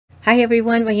Hi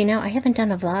everyone. Well, I haven't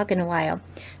done a vlog in a while,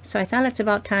 so I thought it's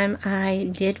about time I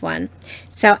did one.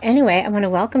 So anyway, I want to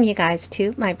welcome you guys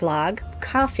to my vlog,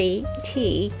 coffee,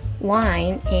 tea,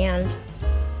 wine, and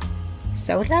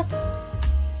soda.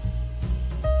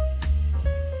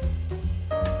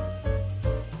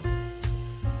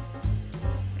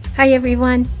 Hi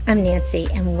everyone, I'm Nancy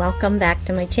and welcome back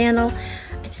to my channel.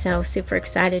 I'm so super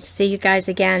excited to see you guys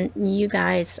again. You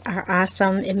guys are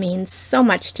awesome. It means so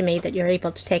much to me that you're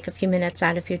able to take a few minutes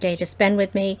out of your day to spend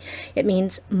with me. It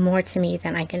means more to me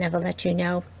than I can ever let you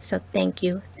know. So thank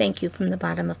you from the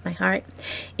bottom of my heart.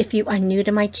 If you are new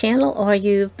to my channel or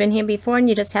you've been here before and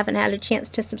you just haven't had a chance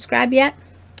to subscribe yet,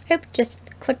 just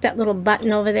click that little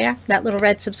button over there, that little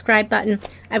red subscribe button.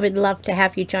 I would love to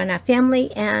have you join our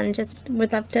family and just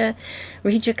would love to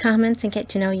read your comments and get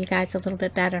to know you guys a little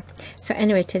bit better. So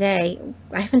anyway, today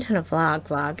I haven't done a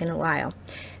vlog in a while.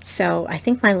 So I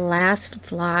think my last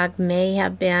vlog may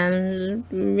have been,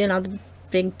 the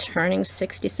big turning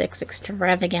 66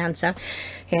 extravaganza.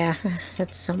 Yeah,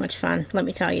 that's so much fun. Let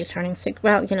me tell you, turning six,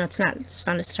 well, it's not as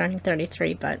fun as turning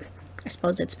 33, but I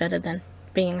suppose it's better than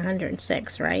being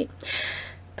 106, right?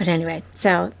 But anyway,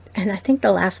 so, and I think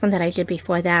the last one that I did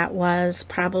before that was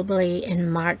probably in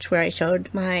March, where I showed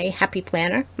my happy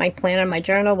planner, my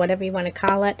journal, whatever you want to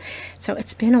call it. So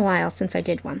it's been a while since I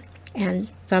did one, and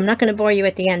so I'm not going to bore you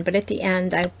at the end, but at the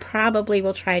end I probably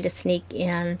will try to sneak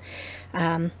in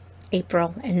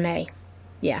April and May.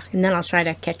 Yeah, and then I'll try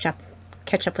to catch up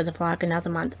with the vlog another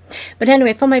month. But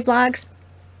anyway, for my vlogs,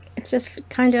 it's just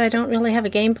kind of, I don't really have a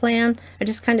game plan. I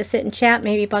just kind of sit and chat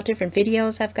maybe about different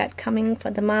videos I've got coming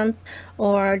for the month,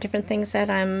 or different things that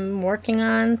I'm working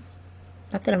on.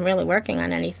 Not that I'm really working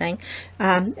on anything.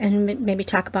 And maybe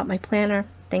talk about my planner,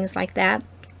 things like that.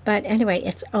 But anyway,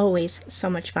 it's always so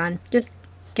much fun just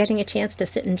getting a chance to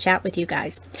sit and chat with you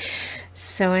guys.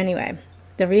 So anyway,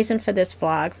 the reason for this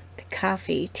vlog, the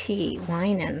coffee, tea,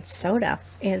 wine, and soda,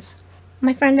 is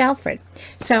my friend Alfred.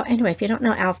 So anyway, if you don't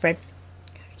know Alfred,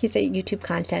 he's a YouTube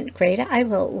content creator. I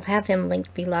will have him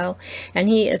linked below, and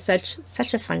he is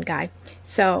such a fun guy.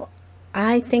 So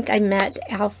I think I met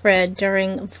Alfred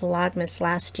during Vlogmas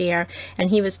last year,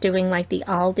 and he was doing like the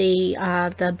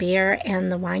Aldi, the beer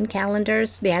and the wine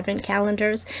calendars, the advent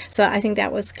calendars. So I think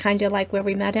that was kind of like where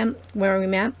we met.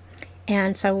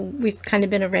 And so we've kind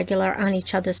of been a regular on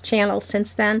each other's channel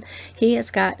since then. He has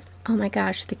got, oh my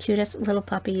gosh, the cutest little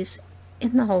puppies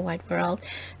in the whole wide world.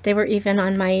 They were even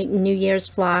on my New Year's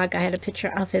vlog. I had a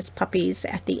picture of his puppies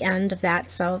at the end of that,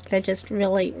 so they're just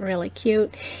really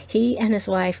cute. He and his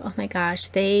wife, oh my gosh,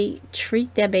 they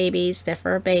treat their babies, their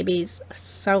fur babies,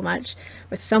 so much,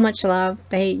 with so much love.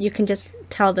 You can just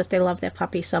tell that they love their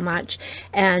puppy so much.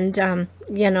 And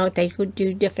they would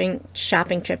do different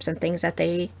shopping trips and things that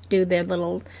they do, their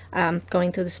little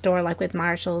going through the store, like with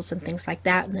Marshalls and things like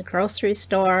that, in the grocery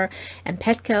store and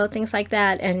Petco, things like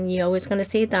that. And you're always going to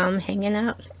see them hanging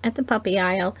out at the puppy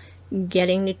aisle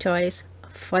getting new toys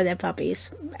for their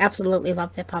puppies. Absolutely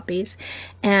love their puppies.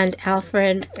 And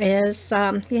Alfred is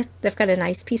they've got a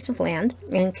nice piece of land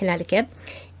in Connecticut,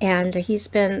 and he's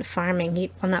been farming.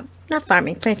 Not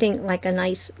farming, planting like a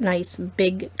nice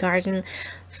big garden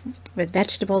with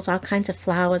vegetables, all kinds of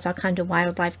flowers, all kinds of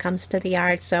wildlife comes to the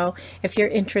yard. So if you're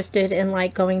interested in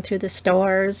like going through the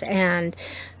stores and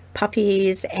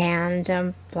puppies and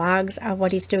vlogs of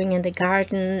what he's doing in the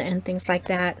garden and things like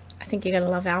that, I think you're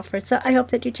gonna love Alfred. So I hope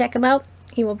that you check him out.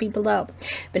 He will be below.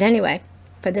 But anyway,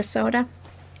 for this soda,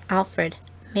 Alfred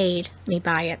made me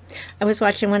buy it. I was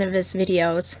watching one of his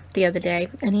videos the other day,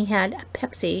 and he had a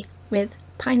Pepsi with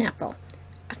pineapple.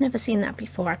 I've never seen that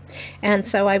before. And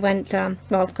so I went, well,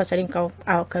 of course I didn't go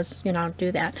out because,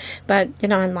 do that. But,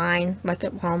 online, like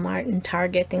at Walmart and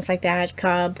Target, things like that,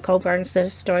 Cub, Coburn's, the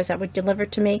stores that would deliver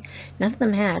to me, none of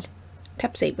them had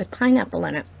Pepsi with pineapple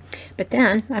in it. But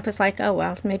then I was like, oh,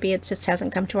 well, maybe it just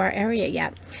hasn't come to our area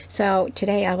yet. So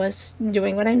today I was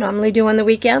doing what I normally do on the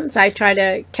weekends. I try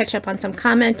to catch up on some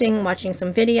commenting, watching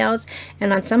some videos.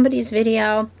 And on somebody's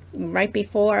video, right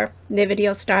before the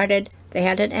video started, they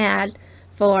had an ad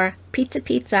for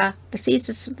Pizza, the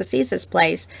Caesar's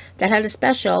place, that had a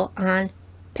special on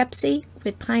Pepsi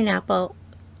with pineapple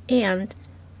and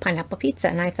pineapple pizza.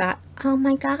 And I thought, oh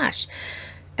my gosh.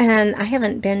 And I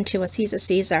haven't been to a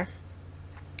Caesar,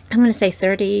 I'm going to say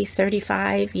 30,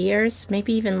 35 years,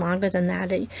 maybe even longer than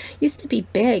that. It used to be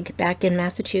big back in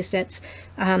Massachusetts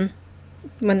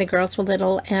when the girls were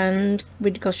little, and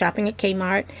we'd go shopping at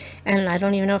Kmart, and I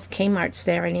don't even know if Kmart's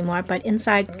there anymore, but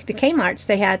inside the Kmart's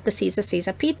they had the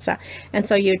Caesar pizza, and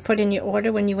so you'd put in your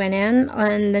order when you went in,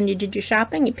 and then you did your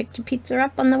shopping, you picked your pizza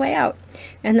up on the way out,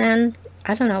 and then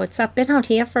I don't know, it's been out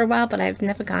here for a while, but I've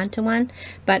never gone to one.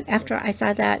 But after I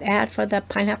saw that ad for the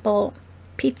pineapple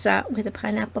pizza with a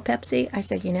pineapple Pepsi, I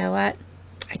said, you know what?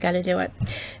 I gotta do it.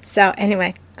 So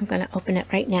anyway, I'm gonna open it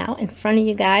right now in front of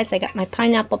you guys. I got my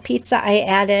pineapple pizza. I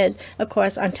added, of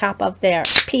course, on top of their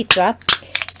pizza.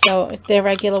 So their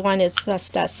regular one is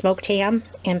just smoked ham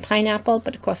and pineapple,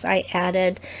 but of course I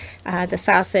added the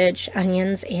sausage,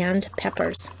 onions, and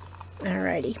peppers.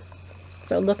 Alrighty.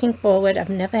 So looking forward. I've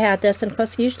never had this, and of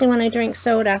course usually when I drink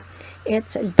soda,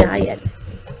 it's diet.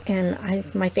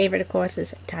 And my favorite, of course,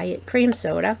 is diet cream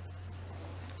soda.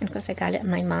 And of course I got it in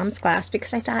my mom's glass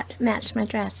because I thought it matched my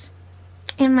dress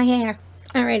and my hair.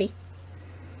 Alrighty.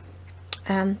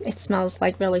 It smells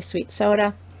like really sweet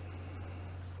soda.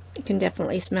 You can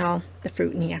definitely smell the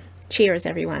fruit in here. Cheers,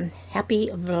 everyone. Happy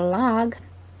vlog.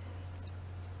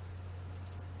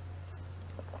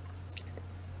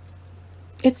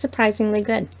 It's surprisingly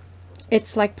good.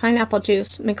 It's like pineapple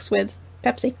juice mixed with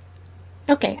Pepsi.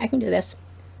 Okay, I can do this.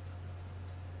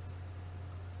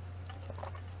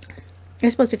 I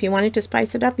suppose if you wanted to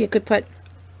spice it up, you could put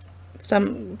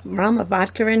some rum or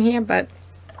vodka in here, but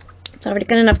it's already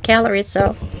got enough calories,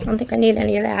 so I don't think I need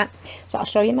any of that. So I'll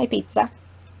show you my pizza.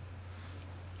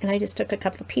 And I just took a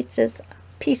couple of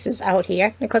pieces out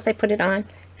here. And of course I put it on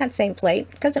that same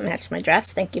plate because it matched my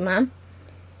dress. Thank you, Mom.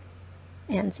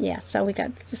 And yeah, so we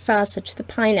got the sausage, the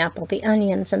pineapple, the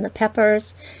onions, and the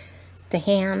peppers, the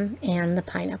ham, and the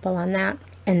pineapple on that.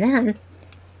 And then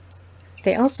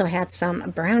they also had some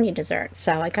brownie dessert.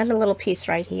 So I got a little piece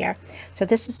right here. So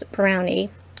this is a brownie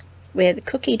with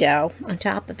cookie dough on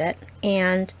top of it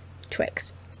and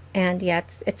Twix. And yeah,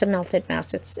 it's a melted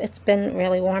mess. It's been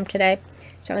really warm today,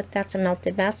 so that's a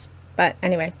melted mess. But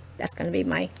anyway, that's going to be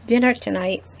my dinner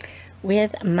tonight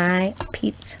with my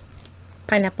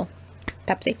pineapple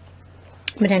Pepsi.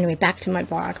 But anyway, back to my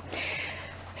vlog.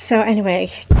 So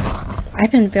anyway,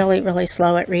 I've been really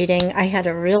slow at reading. I had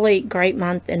a really great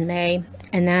month in May,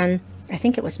 and then I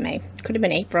think it was May. Could have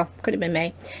been April. Could have been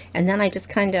May. And then I just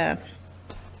kind of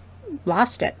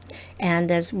lost it. And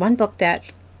there's one book that,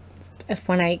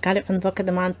 when I got it from the book of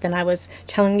the month, and I was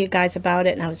telling you guys about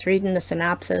it, and I was reading the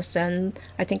synopsis, and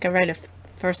I think I read a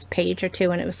first page or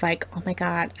two, and it was like, oh my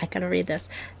God, I gotta read this.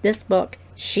 This book,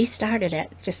 she started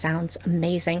it, just sounds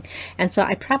amazing. And so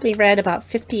I probably read about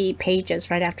 50 pages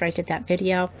right after I did that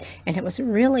video, and it was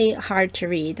really hard to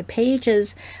read. The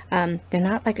pages, they're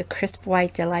not like a crisp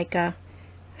white, they're like a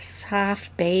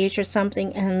soft beige or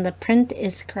something, and the print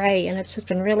is gray, and it's just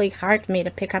been really hard for me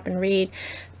to pick up and read.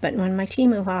 But when my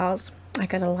Temu hauls, I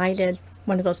got a lighted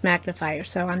one of those magnifiers,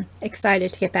 so I'm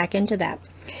excited to get back into that.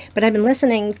 But I've been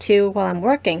listening to, while I'm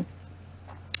working,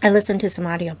 I listen to some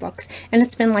audiobooks, and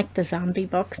it's been like the zombie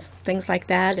books, things like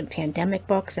that, and pandemic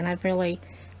books, and I've really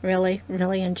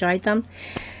enjoyed them.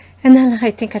 And then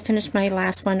I think I finished my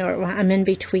last one, or I'm in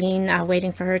between,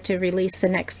 waiting for her to release the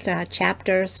next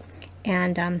chapters.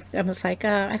 And I was like,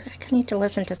 I need to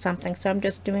listen to something, so I'm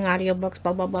just doing audiobooks,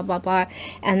 blah, blah, blah, blah, blah.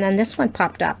 And then this one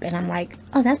popped up, and I'm like,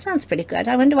 oh, that sounds pretty good.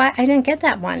 I wonder why I didn't get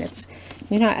that one. It's,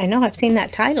 you know I've seen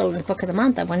that title in the book of the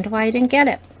month. I wonder why I didn't get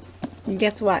it. And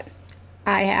guess what?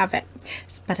 I have it.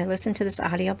 But I listened to this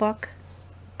audiobook.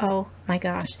 Oh, my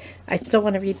gosh. I still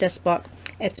want to read this book.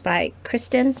 It's by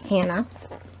Kristin,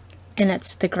 and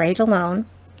it's The Great Alone.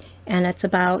 And it's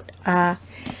about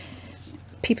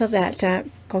people that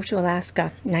go to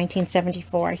Alaska,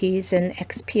 1974. He's an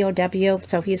ex-POW,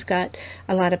 so he's got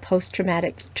a lot of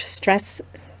post-traumatic stress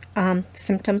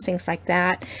symptoms, things like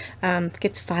that.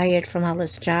 Gets fired from all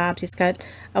his jobs. He's got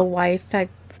a wife. I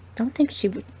don't think she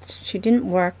didn't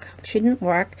work.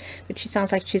 But she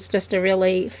sounds like she's just a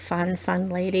really fun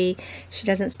lady. She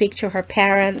doesn't speak to her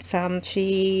parents.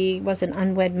 She was an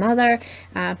unwed mother.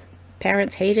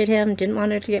 Parents hated him, didn't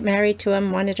want her to get married to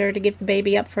him, wanted her to give the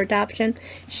baby up for adoption.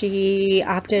 She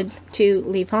opted to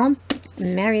leave home,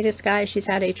 marry this guy. She's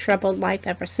had a troubled life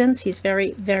ever since. He's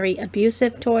very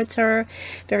abusive towards her,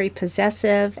 very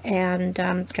possessive, and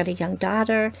got a young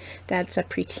daughter that's a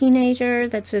pre-teenager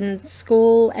that's in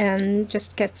school and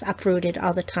just gets uprooted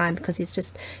all the time because he's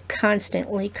just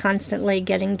constantly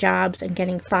getting jobs and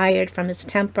getting fired from his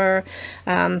temper,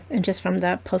 and just from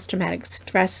the post-traumatic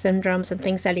stress syndromes and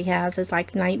things that he has, is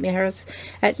like nightmares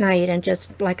at night, and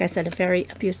just, like I said, a very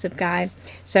abusive guy.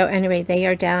 So anyway, they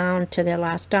are down to their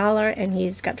last dollar, and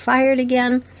he's got fired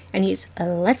again, and he's,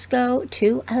 let's go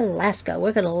to Alaska.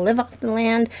 We're going to live off the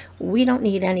land. We don't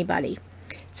need anybody.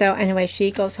 So anyway, she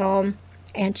goes home,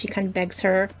 and she kind of begs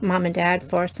her mom and dad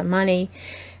for some money.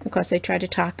 Of course, they try to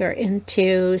talk her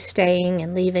into staying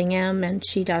and leaving him, and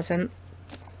she doesn't.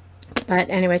 But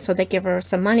anyway, so they give her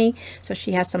some money. So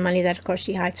she has some money that, of course,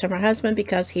 she hides from her husband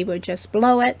because he would just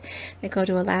blow it. They go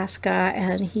to Alaska,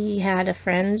 and he had a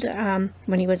friend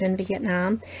when he was in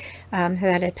Vietnam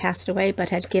that had passed away but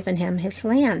had given him his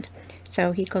land.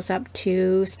 So he goes up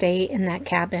to stay in that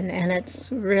cabin, and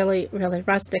it's really, really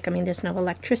rustic. I mean, there's no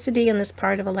electricity in this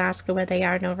part of Alaska where they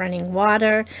are, no running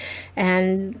water,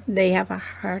 and they have a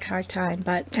hard time.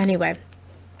 But anyway,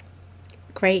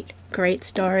 great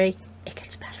story. It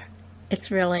gets better. It's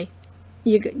really,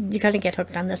 you're going to get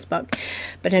hooked on this book.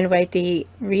 But anyway, the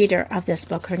reader of this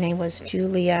book, her name was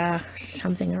Julia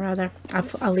something or other.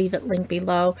 I'll leave it linked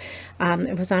below.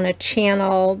 It was on a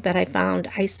channel that I found,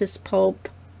 Isis Pope,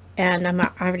 and I'm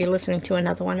already listening to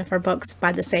another one of her books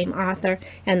by the same author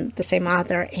and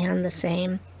the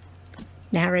same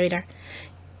narrator.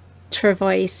 Her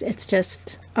voice, it's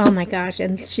just, oh my gosh,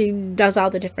 and she does all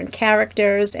the different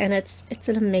characters, and it's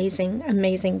an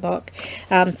amazing book.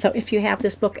 So if you have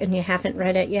this book and you haven't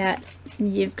read it yet,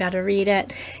 you've got to read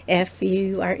it. If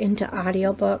you are into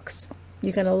audiobooks,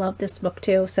 you're going to love this book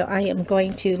too. So I am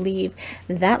going to leave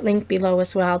that link below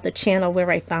as well, the channel where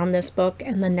I found this book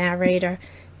and the narrator.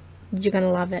 You're going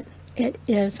to love it. It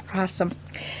is awesome.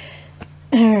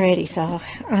 Alrighty, so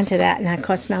on to that. And of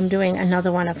course now I'm doing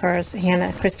another one of hers,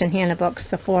 Kristin Hanna books,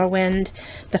 The Four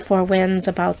Winds,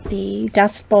 about the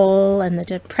Dust Bowl and the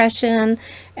Depression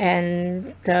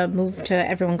and the move to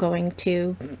everyone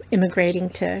immigrating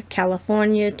to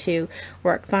California to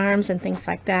work farms and things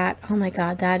like that. Oh my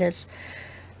God, that is,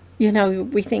 you know,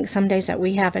 we think some days that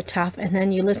we have it tough, and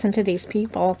then you listen to these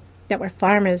people that were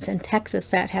farmers in Texas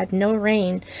that had no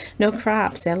rain, no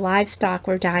crops, their livestock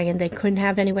were dying, they couldn't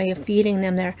have any way of feeding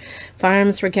them, their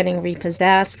farms were getting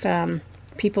repossessed,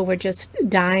 people were just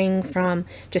dying from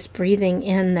just breathing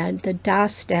in the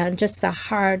dust and just the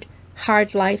hard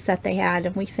life that they had.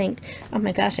 And we think, oh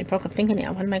my gosh, I broke a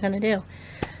fingernail, what am I going to do?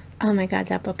 Oh my God,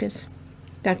 that book is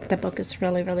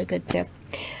really, really good too.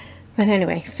 But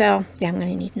anyway, so yeah, I'm going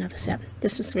to need another sip.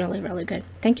 This is really, really good.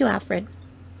 Thank you, Alfred.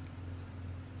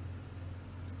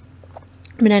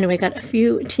 But anyway, got a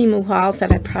few Temu hauls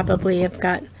that I probably have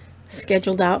got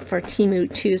scheduled out for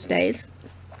Temu Tuesdays.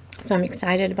 So I'm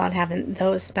excited about having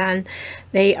those done.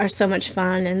 They are so much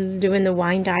fun, and doing the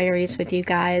wine diaries with you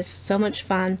guys, so much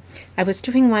fun. I was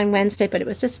doing wine Wednesday, but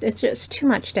it's just too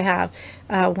much to have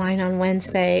wine on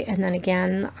Wednesday and then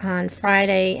again on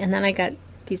Friday, and then I got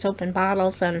these open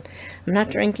bottles and I'm not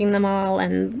drinking them all,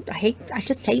 and I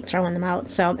just hate throwing them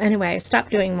out. So anyway, I stopped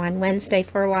doing wine Wednesday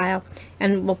for a while,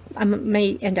 and I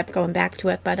may end up going back to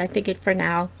it, but I figured for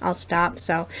now I'll stop.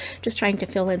 So just trying to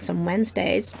fill in some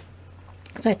Wednesdays.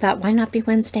 So I thought, why not be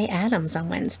Wednesday Addams on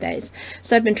Wednesdays?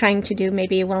 So I've been trying to do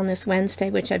maybe a Wellness Wednesday,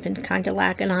 which I've been kind of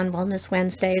lacking on Wellness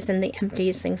Wednesdays, and the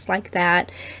empties, things like that.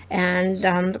 And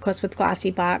of course with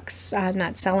Glossy box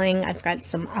not selling, I've got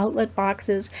some outlet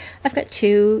boxes. I've got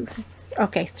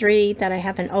three that I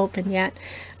haven't opened yet.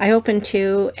 I opened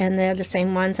 2, and they're the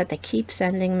same ones that they keep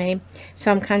sending me.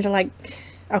 So I'm kind of like,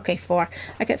 okay, 4.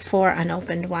 I got 4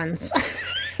 unopened ones.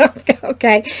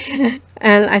 Okay,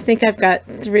 and I think I've got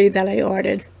 3 that I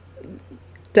ordered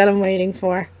that I'm waiting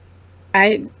for.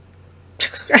 I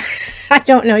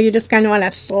don't know, you just kind of want to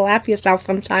slap yourself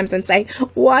sometimes and say,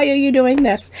 why are you doing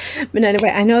this? But anyway,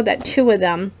 I know that 2 of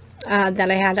them that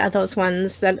I had are those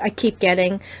ones that I keep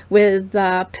getting with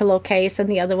the pillowcase, and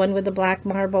the other one with the black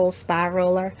marble spa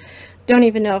roller. Don't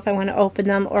even know if I want to open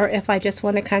them, or if I just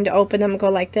want to kind of open them and go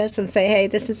like this and say, hey,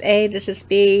 this is A, this is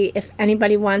B. If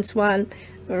anybody wants one,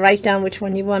 write down which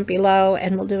one you want below,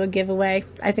 and we'll do a giveaway.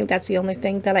 I think that's the only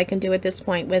thing that I can do at this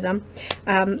point with them.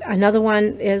 Another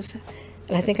one is,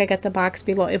 and I think I got the box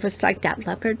below, it was like that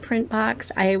leopard print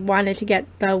box. I wanted to get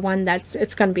the one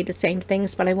it's going to be the same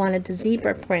things, but I wanted the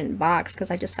zebra print box because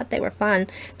I just thought they were fun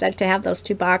to have those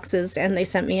 2 boxes, and they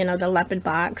sent me another leopard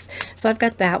box. So I've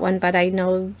got that one, but I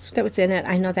know that what's in it.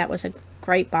 I know that was a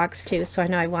great box too, so I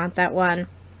know I want that one.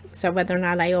 So whether or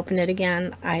not I open it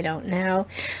again, I don't know.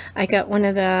 I got one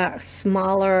of the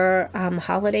smaller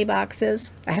holiday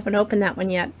boxes. I haven't opened that one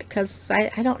yet because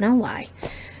I don't know why.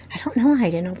 I don't know why I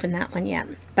didn't open that one yet.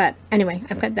 But anyway,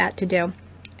 I've got that to do.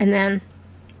 And then,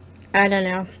 I don't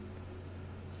know.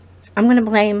 I'm going to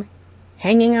blame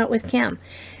hanging out with Kim.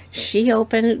 She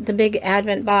opened the big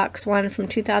Advent box one from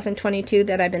 2022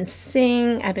 that I've been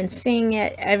seeing. I've been seeing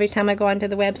it every time I go onto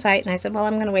the website, and I said, well,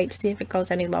 I'm going to wait to see if it goes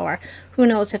any lower. Who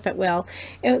knows if it will.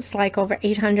 It was like over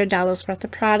 $800 worth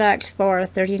of product for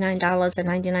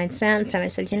 $39.99, and I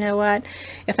said, you know what?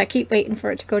 If I keep waiting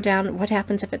for it to go down, what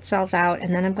happens if it sells out?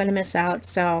 And then I'm going to miss out.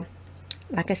 So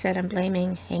like I said, I'm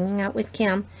blaming hanging out with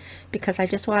Kim because I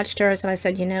just watched hers and I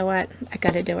said, you know what, I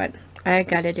gotta do it. I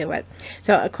gotta do it.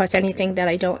 So of course anything that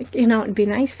I don't, you know, it'd be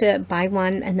nice to buy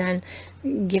one and then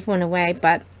give one away,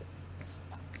 but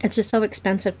it's just so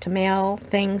expensive to mail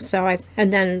things. So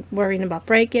and then worrying about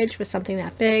breakage for something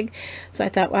that big. So I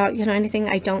thought, well, you know, anything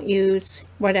I don't use,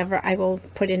 whatever, I will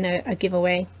put in a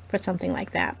giveaway for something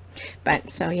like that. But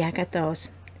so yeah, I got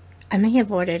those. I may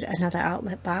have ordered another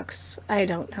outlet box. I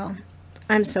don't know.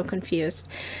 I'm so confused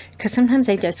because sometimes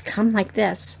they just come like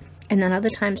this. And then other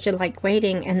times you're like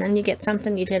waiting and then you get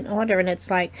something you didn't order and it's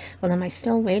like, well, am I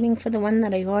still waiting for the one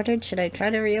that I ordered? Should I try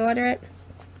to reorder it?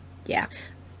 Yeah,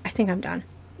 I think I'm done.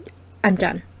 I'm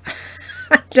done.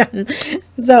 I'm done.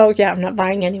 So yeah, I'm not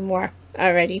buying anymore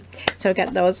already. So I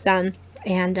got those done.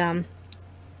 And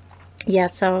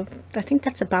yeah, so I think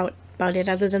that's about it,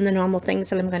 other than the normal things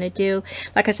that I'm going to do.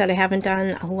 Like I said, I haven't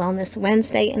done a Wellness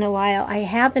Wednesday in a while. I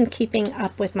have been keeping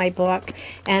up with my book,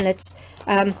 and it's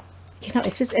you know,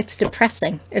 it's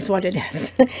depressing is what it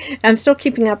is. I'm still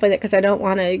keeping up with it because I don't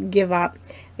want to give up.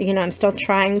 You know, I'm still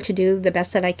trying to do the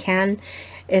best that I can.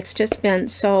 It's just been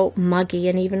so muggy,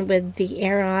 and even with the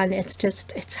air on,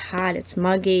 it's hot, it's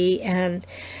muggy, and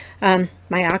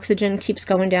my oxygen keeps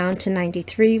going down to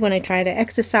 93 when I try to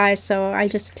exercise, so I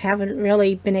just haven't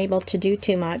really been able to do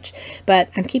too much, but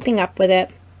I'm keeping up with it.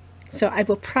 So I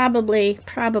will probably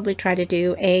try to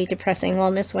do a Depressing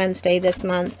Wellness Wednesday this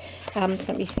month. But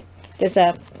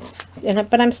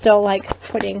I'm still like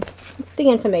putting the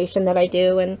information that I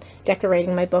do and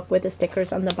decorating my book with the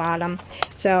stickers on the bottom.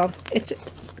 So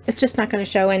it's just not going to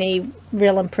show any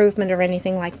real improvement or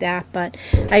anything like that, but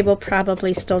I will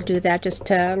probably still do that just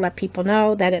to let people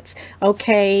know that it's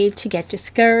okay to get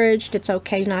discouraged. It's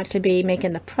okay not to be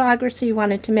making the progress you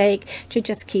wanted to make, to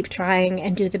just keep trying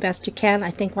and do the best you can.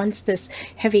 I think once this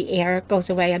heavy air goes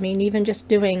away, I mean, even just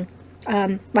doing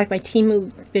like my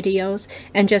Temu videos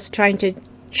and just trying to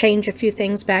change a few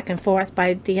things back and forth,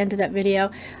 by the end of that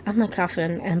video, I'm like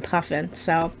huffing and puffing.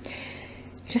 So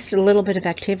just a little bit of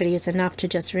activity is enough to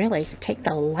just really take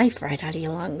the life right out of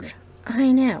your lungs.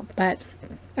 I know, but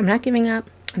I'm not giving up.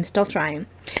 I'm still trying.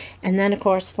 And then, of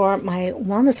course, for my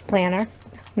wellness planner,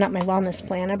 not my wellness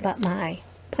planner, but my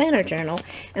planner journal,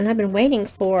 and I've been waiting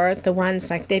for the ones,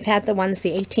 like they've had the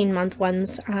 18-month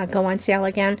ones go on sale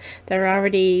again. They're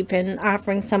already been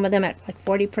offering some of them at like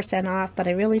 40% off, but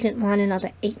I really didn't want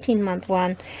another 18-month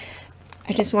one.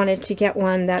 I just wanted to get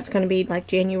one that's going to be like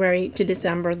January to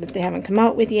December that they haven't come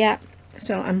out with yet.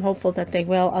 So I'm hopeful that they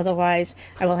will. Otherwise,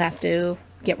 I will have to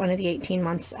get one of the 18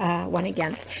 months one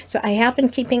again. So I have been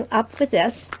keeping up with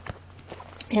this.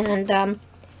 And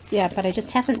yeah, but I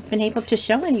just haven't been able to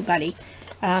show anybody.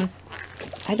 I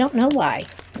don't know why.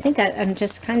 I think I'm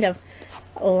just kind of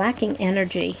lacking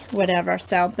energy, whatever.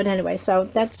 So, but anyway, so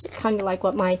that's kind of like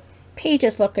what my page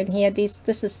is looking here.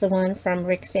 This is the one from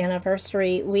Rick's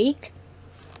anniversary week.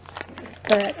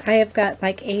 But I have got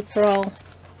like April,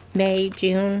 May,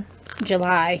 June,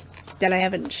 July that I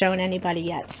haven't shown anybody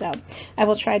yet. So I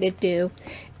will try to do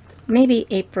maybe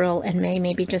April and May,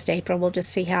 maybe just April. We'll just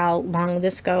see how long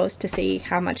this goes to see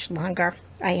how much longer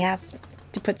I have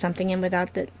to put something in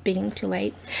without it being too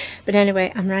late. But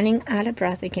anyway, I'm running out of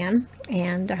breath again,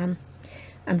 and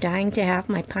I'm dying to have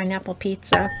my pineapple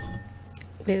pizza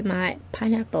with my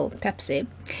pineapple Pepsi.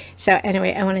 So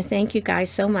anyway, I want to thank you guys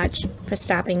so much for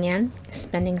stopping in,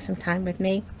 spending some time with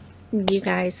me. You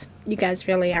guys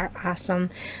really are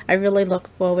awesome. I really look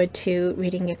forward to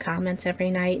reading your comments every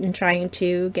night and trying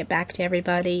to get back to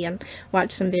everybody and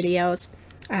watch some videos.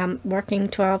 Working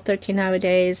 12, 13-hour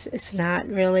days is not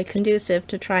really conducive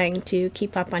to trying to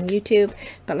keep up on YouTube,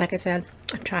 but like I said,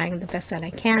 I'm trying the best that I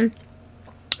can.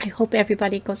 I hope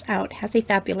everybody goes out, has a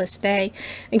fabulous day.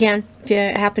 Again, if you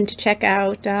happen to check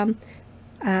out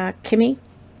Kimmy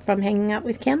from Hanging Out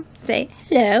with Kim, say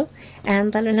hello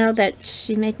and let her know that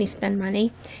she made me spend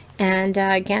money. And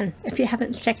again, if you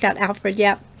haven't checked out Alfred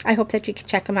yet, I hope that you can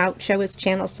check him out, show his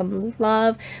channel some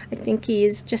love. I think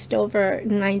he's just over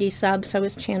 90 subs, so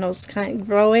his channel's kind of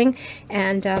growing,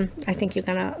 and I think you're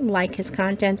gonna like his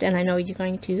content, and I know you're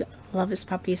going to love his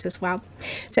puppies as well.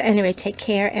 So anyway, take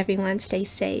care everyone, stay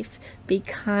safe, be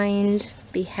kind,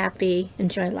 be happy,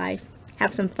 enjoy life,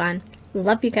 have some fun.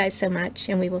 Love you guys so much,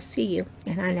 and we will see you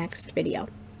in our next video.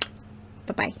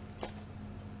 Bye-bye.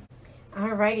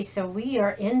 Alrighty, so we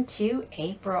are into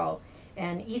April,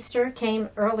 and Easter came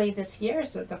early this year,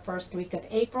 so the first week of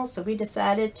April, so we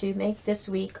decided to make this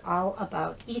week all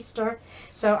about Easter.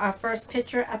 So our first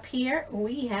picture up here,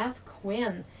 we have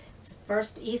Quinn. It's the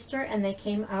first Easter, and they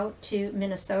came out to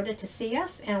Minnesota to see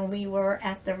us, and we were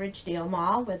at the Ridgedale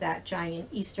Mall where that giant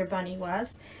Easter bunny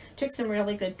was. took some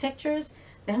really good pictures.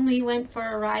 Then we went for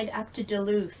a ride up to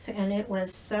Duluth, and it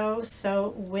was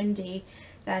so windy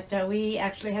that we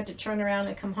actually had to turn around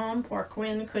and come home. Poor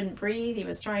Quinn couldn't breathe. He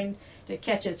was trying to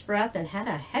catch his breath and had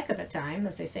a heck of a time,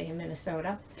 as they say in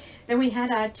Minnesota. Then we had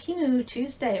a Timu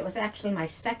Tuesday. It was actually my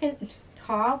second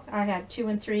haul. I had 2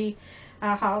 and 3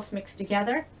 hauls mixed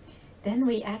together. Then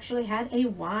we actually had a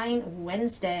Wine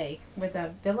Wednesday with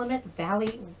a Willamette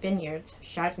Valley Vineyards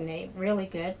Chardonnay. Really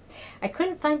good. I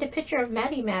couldn't find a picture of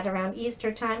Matty Matt around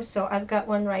Easter time, so I've got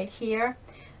one right here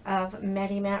of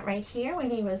Matty Matt right here when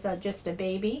he was just a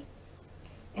baby.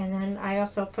 And then I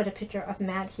also put a picture of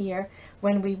Matt here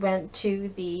when we went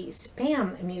to the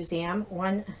Spam Museum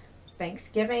one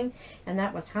Thanksgiving, and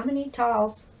that was how many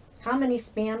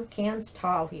Spam cans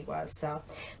tall he was. So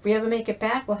if we ever make it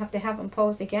back, we'll have to have him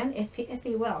pose again, if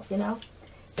he will, you know.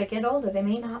 As they get older, they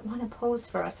may not want to pose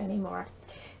for us anymore.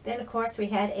 Then, of course, we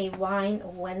had a Wine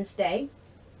Wednesday.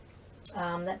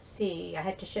 Let's see, I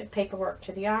had to ship paperwork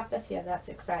to the office. Yeah, that's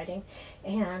exciting.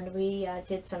 And we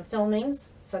did some filmings,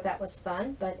 so that was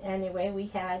fun. But anyway, we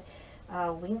had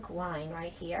Wink Wine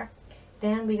right here.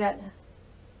 Then we got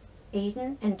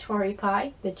Aiden and Tori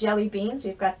Pie, the jelly beans.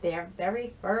 We've got their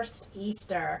very first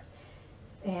Easter.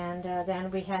 And then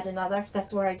we had another,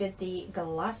 that's where I did the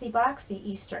Glossy box, the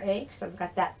Easter egg. So we've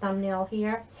got that thumbnail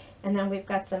here. And then we've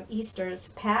got some Easters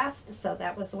past. So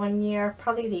that was one year,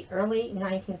 probably the early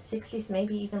 1960s,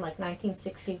 maybe even like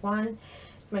 1961.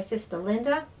 My sister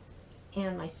Linda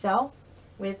and myself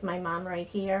with my mom right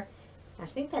here. I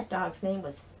think that dog's name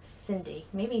was Cindy.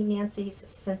 Maybe Nancy's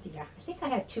Cynthia. I think I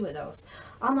had 2 of those.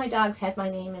 All my dogs had my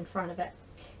name in front of it.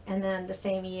 And then the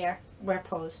same year, we're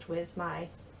posed with my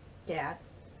dad.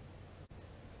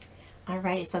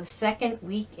 Alrighty, so the second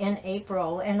week in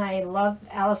April, and I love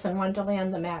Alice in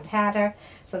Wonderland, the Mad Hatter.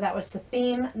 So that was the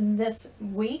theme this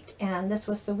week, and this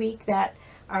was the week that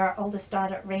our oldest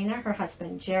daughter, Raina, her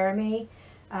husband, Jeremy,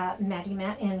 Matty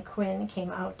Matt, and Quinn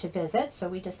came out to visit. So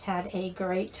we just had a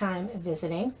great time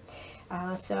visiting.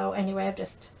 So anyway, I've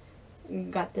just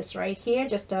got this right here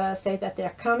just to say that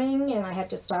they're coming, and I had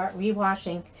to start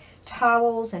rewashing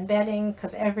towels and bedding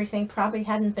because everything probably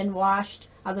hadn't been washed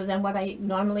other than what I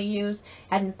normally use.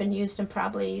 Hadn't been used in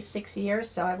probably 6 years,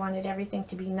 so I wanted everything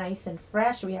to be nice and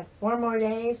fresh. We had 4 more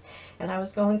days, and I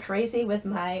was going crazy with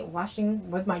my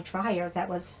washing with my dryer that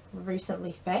was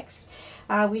recently fixed.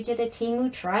 We did a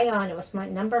Timu try-on. It was my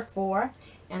number 4,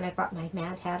 and I brought my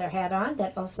Mad Hatter hat on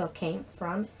that also came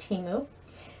from Timu.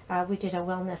 We did a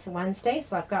Wellness Wednesday,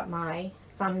 so I've got my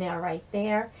thumbnail right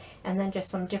there, and then just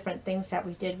some different things that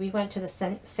we did. We went to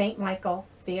the St. Michael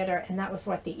Theater, and that was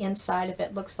what the inside of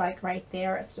it looks like right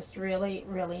there. It's just really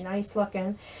nice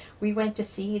looking. We went to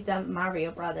see the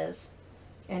Mario Brothers,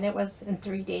 and it was in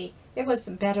 3D. It was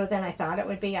better than I thought it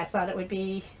would be. I thought it would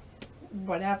be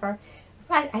whatever.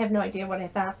 I have no idea what I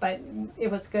thought, but it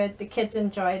was good. The kids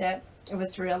enjoyed it. It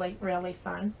was really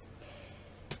fun.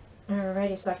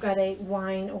 Alrighty, so I've got a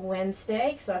Wine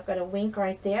Wednesday. So I've got a Wink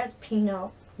right there,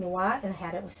 Pinot Noir, and I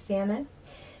had it with salmon.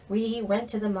 We went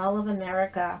to the Mall of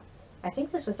America. I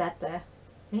think this was at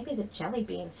maybe the Jelly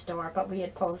Bean store, but we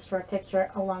had posed for a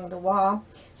picture along the wall.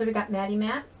 So we got Matty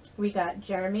Matt, we got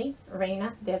Jeremy,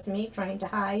 Raina, there's me trying to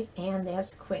hide, and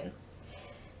there's Quinn.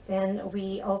 Then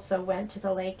we also went to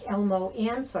the Lake Elmo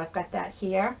Inn, so I've got that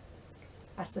here.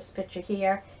 That's this picture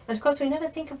here. And of course, we never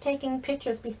think of taking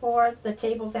pictures before the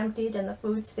table's emptied and the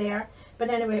food's there.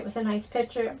 But anyway, it was a nice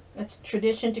picture. It's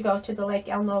tradition to go to the Lake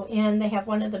Elmo Inn. They have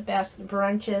one of the best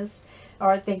brunches,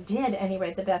 or they did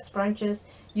anyway, the best brunches.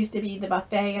 Used to be the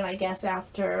buffet, and I guess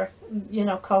after, you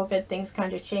know, COVID, things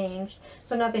kind of changed.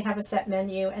 So now they have a set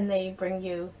menu, and they bring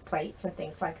you plates and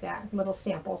things like that, little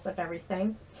samples of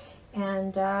everything.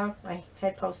 And I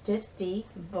had posted the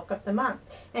book of the month.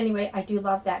 Anyway, I do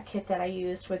love that kit that I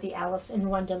used with the Alice in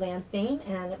Wonderland theme,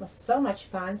 and it was so much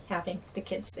fun having the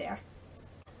kids there.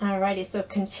 Alrighty, so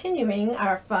continuing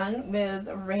our fun with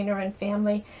Rainer and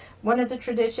family, one of the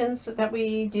traditions that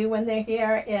we do when they're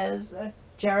here is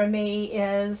Jeremy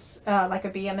is like a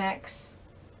BMX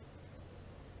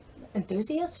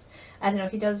enthusiast. I don't know,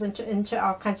 he does into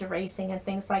all kinds of racing and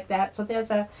things like that. So there's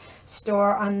a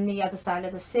store on the other side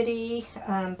of the city,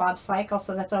 Bob's Cycle,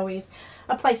 so that's always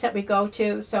a place that we go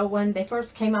to. So when they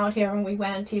first came out here and we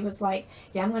went, he was like,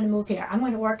 yeah, I'm going to move here. I'm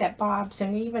going to work at Bob's,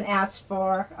 and he even asked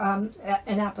for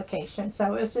an application.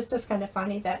 So it was just kind of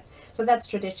funny that, so that's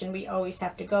tradition. We always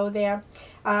have to go there.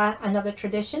 Another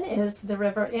tradition is the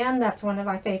River Inn. That's one of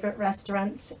my favorite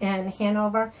restaurants in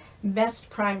Hanover. Best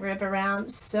prime rib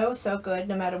around. So good.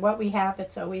 No matter what we have,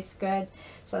 it's always good.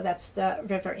 So that's the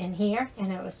River Inn here,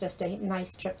 and it was just a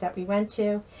nice trip that we went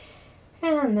to.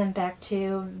 And then back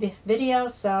to video.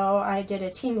 So I did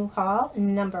a Temu haul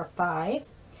number 5.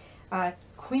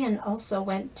 Quinn also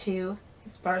went to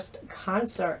his first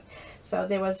concert. So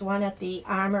there was one at the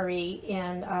Armory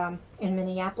in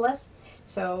Minneapolis.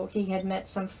 So he had met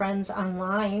some friends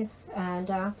online, and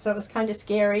so it was kind of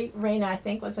scary. Raina, I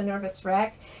think, was a nervous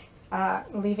wreck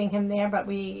leaving him there, but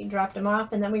we dropped him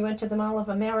off, and then we went to the Mall of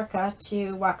America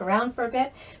to walk around for a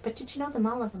bit. But did you know the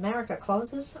Mall of America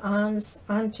closes on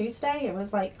Tuesday? It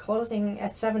was like closing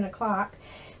at 7 o'clock,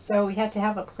 so we had to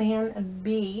have a plan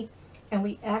B. And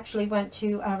we actually went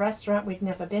to a restaurant we'd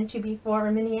never been to before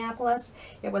in Minneapolis.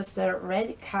 It was the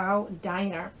Red Cow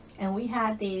Diner. And we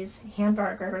had these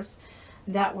hamburgers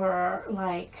that were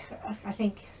like, I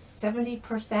think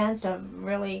 70% of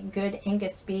really good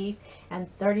Angus beef and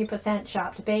 30%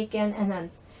 chopped bacon, and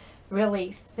then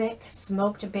really thick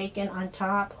smoked bacon on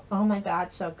top. Oh my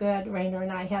God, so good. Rainer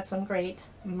and I had some great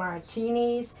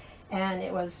martinis, and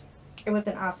it was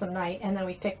an awesome night. And then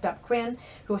we picked up Quinn,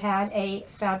 who had a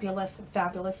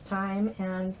fabulous time,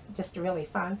 and just really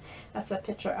fun. That's a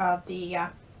picture of the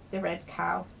Red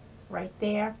Cow right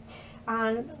there.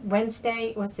 On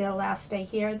Wednesday was their last day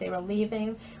here. They were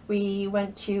leaving. We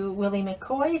went to Willie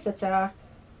McCoy's. It's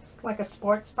like a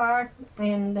sports bar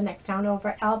in the next town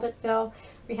over, Albertville.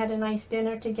 We had a nice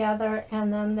dinner together,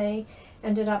 and then they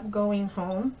ended up going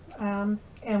home.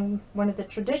 And one of the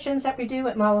traditions that we do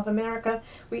at Mall of America,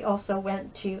 we also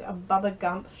went to a Bubba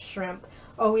Gump Shrimp.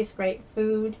 Always great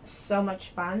food, so much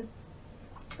fun.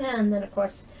 And then, of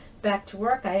course, back to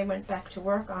work. I went back to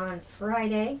work on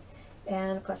Friday,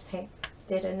 and of course I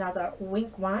did another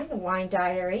wine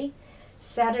diary.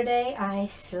 Saturday I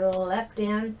slept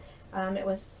in. It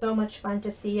was so much fun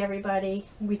to see everybody.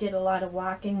 We did a lot of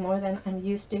walking, more than I'm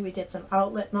used to. We did some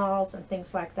outlet malls and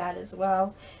things like that as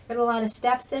well. Got a lot of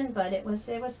steps in, but it was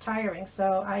tiring,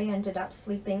 so I ended up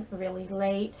sleeping really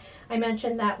late. I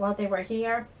mentioned that while they were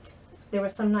here, there were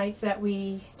some nights that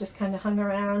we just kind of hung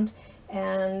around,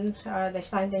 and they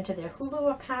signed into their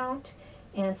Hulu account,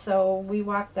 and so we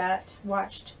watched that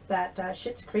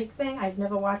Schitt's Creek thing. I'd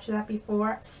never watched that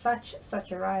before. Such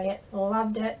a riot.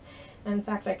 Loved it. In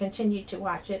fact, I continued to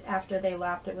watch it after they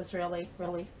left. It was really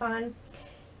fun.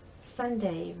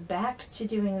 Sunday, back to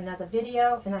doing another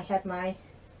video, and I had my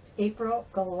April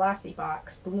Glossy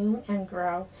box, Bloom and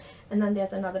Grow. And then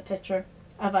there's another picture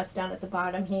of us down at the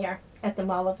bottom here at the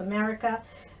Mall of America,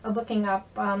 looking up.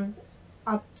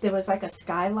 There was like a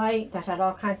skylight that had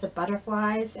all kinds of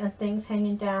butterflies and things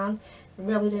hanging down. It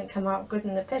really didn't come out good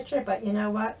in the picture, but you know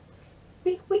what?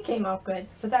 We came out good,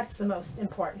 so that's the most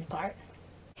important part.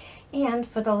 And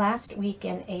for the last week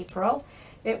in April,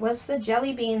 it was the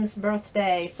Jelly Beans'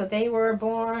 birthday. So they were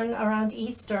born around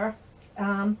Easter.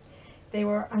 They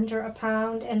were under a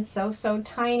pound and so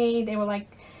tiny. They were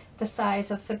like the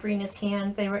size of Sabrina's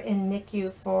hand. They were in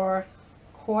NICU for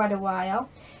quite a while.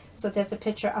 So there's a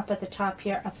picture up at the top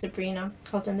here of Sabrina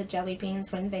holding the jelly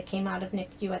beans when they came out of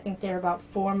NICU. I think they were about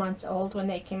 4 months old when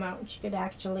they came out, and she could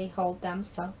actually hold them.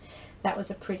 So that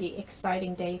was a pretty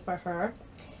exciting day for her.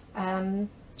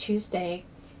 Tuesday,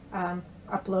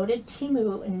 uploaded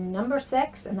Temu number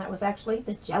 6, and that was actually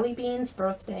the Jelly Beans'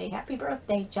 birthday. Happy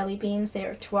birthday, Jelly Beans. They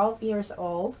are 12 years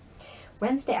old.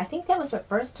 Wednesday, I think that was the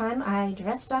first time I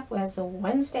dressed up as a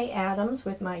Wednesday Addams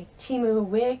with my Temu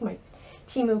wig, my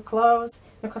Temu clothes.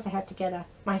 And of course, I had to get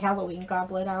my Halloween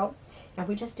goblet out. And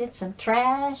we just did some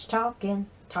trash talking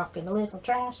a little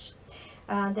trash.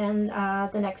 Then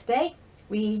the next day,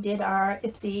 we did our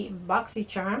Ipsy Boxy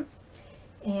Charm.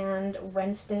 And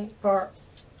for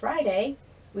Friday,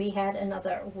 we had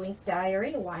another wine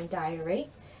diary.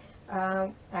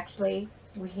 Actually,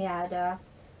 we had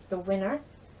the winner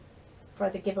for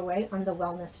the giveaway on the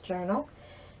Wellness Journal,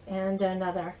 and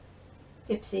another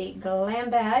Ipsy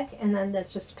Glam Bag, and then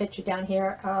there's just a picture down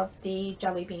here of the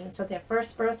Jelly Beans. So their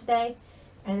first birthday,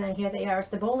 and then here they are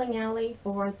at the bowling alley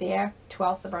for their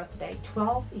 12th birthday.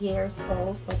 12 years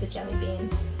old for the Jelly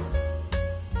Beans.